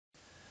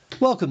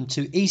Welcome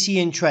to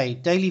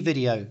ECNTRADE Daily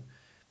Video.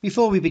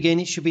 Before we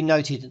begin, it should be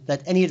noted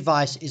that any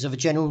advice is of a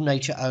general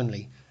nature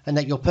only and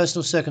that your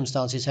personal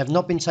circumstances have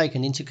not been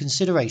taken into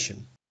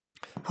consideration.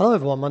 Hello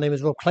everyone, my name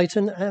is Rob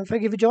Clayton and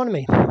thank you for joining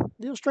me.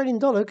 The Australian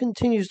dollar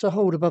continues to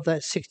hold above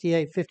that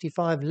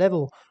 68.55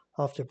 level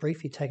after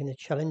briefly taking a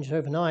challenge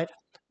overnight,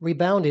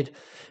 rebounded,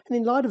 and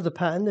in light of the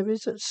pattern there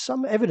is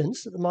some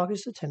evidence that the market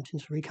is attempting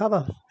to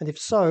recover, and if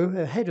so,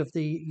 ahead of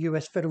the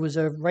US Federal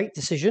Reserve rate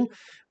decision,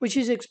 which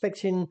is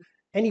expecting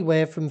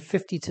anywhere from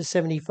 50 to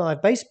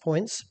 75 base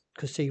points,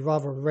 could see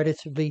rather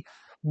relatively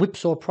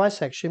whipsaw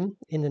price action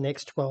in the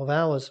next 12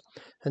 hours,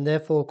 and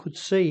therefore could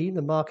see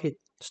the market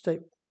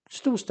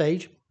still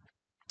stage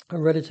a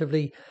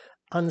relatively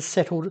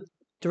unsettled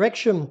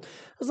direction.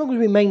 As long as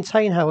we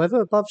maintain,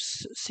 however, above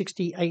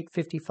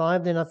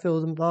 68.55, then I feel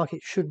the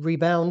market should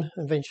rebound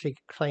and eventually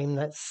claim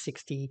that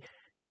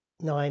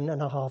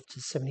 69.5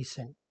 to 70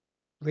 cent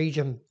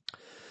region.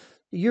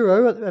 The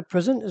euro at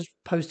present has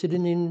posted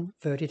an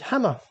inverted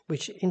hammer,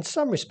 which in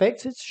some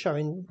respects it's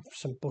showing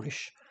some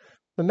bullish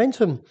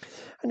momentum.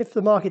 And if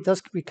the market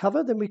does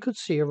recover, then we could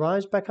see a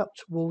rise back up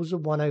towards the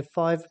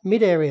 105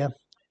 mid area.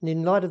 And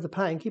in light of the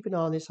pattern, keep an eye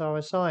on this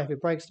RSI. If it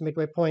breaks the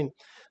midway point,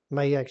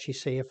 may actually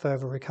see a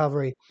further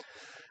recovery.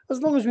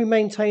 As long as we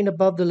maintain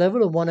above the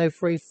level of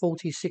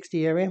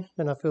 103.40.60 area,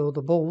 then I feel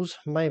the bulls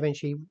may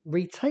eventually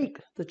retake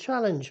the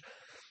challenge.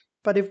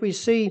 But if we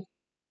see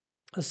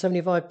a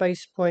 75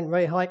 base point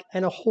rate hike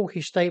and a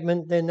hawkish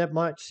statement, then that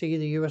might see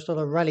the US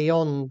dollar rally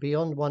on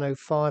beyond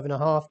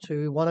 105.5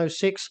 to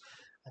 106,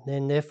 and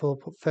then therefore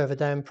put further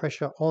down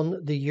pressure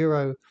on the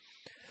euro.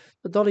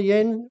 The dollar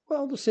yen,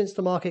 well, since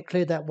the market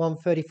cleared that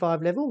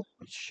 135 level,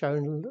 it's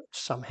shown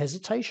some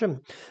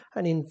hesitation.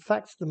 And in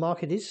fact, the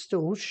market is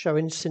still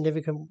showing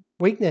significant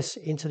weakness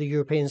into the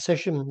European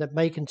session that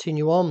may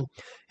continue on.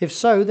 If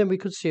so, then we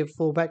could see it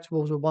fall back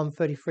towards a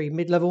 133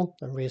 mid-level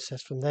and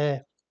reassess from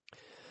there.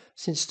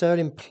 Since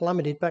sterling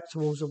plummeted back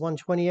towards the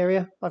 120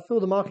 area, I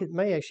feel the market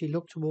may actually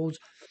look towards,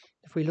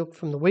 if we look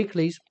from the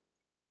weeklies,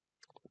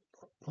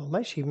 or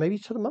actually maybe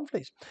to the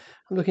monthlies.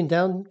 I'm looking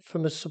down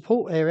from a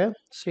support area,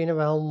 seeing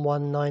around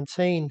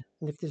 119.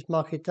 And if this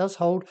market does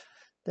hold,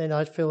 then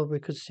I feel we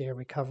could see a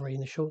recovery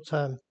in the short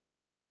term.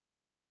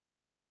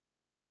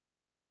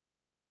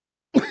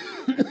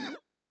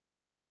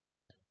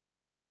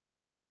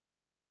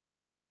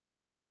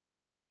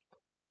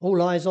 All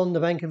eyes on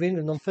the Bank of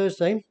England on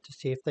Thursday to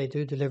see if they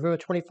do deliver a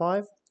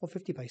 25 or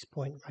 50 base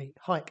point rate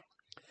hike.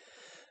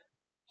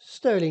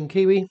 Sterling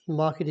Kiwi, the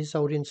market is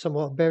holding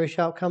somewhat a bearish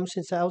outcome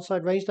since the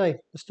outside range day.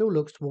 It still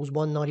looks towards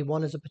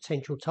 191 as a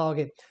potential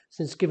target.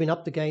 Since giving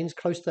up the gains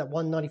close to that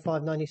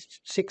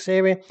 195.96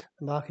 area,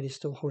 the market is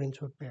still holding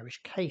to a bearish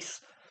case.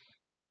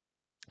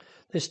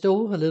 There's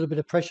still a little bit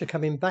of pressure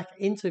coming back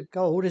into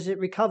gold as it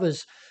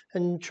recovers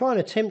and try and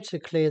attempt to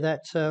clear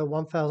that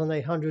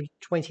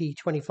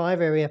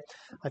 1,820.25 area.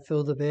 I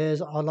feel the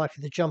bears are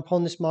likely to jump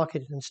on this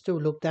market and still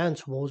look down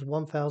towards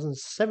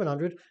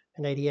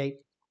 1,788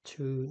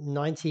 to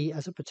 90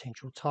 as a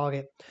potential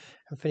target.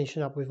 And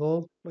finishing up with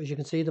oil, as you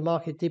can see, the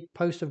market did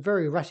post a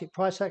very erratic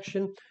price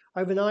action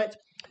overnight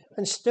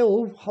and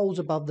still holds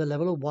above the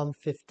level of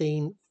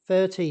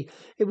 115.30.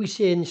 If we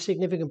see a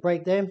significant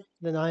break there,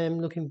 then I am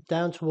looking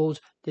down towards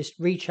this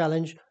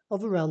re-challenge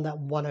of around that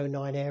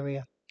 109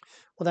 area.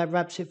 Well, that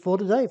wraps it for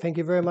today. Thank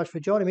you very much for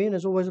joining me, and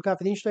as always, look out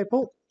for the intraday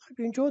report. Hope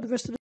you enjoyed the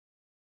rest of the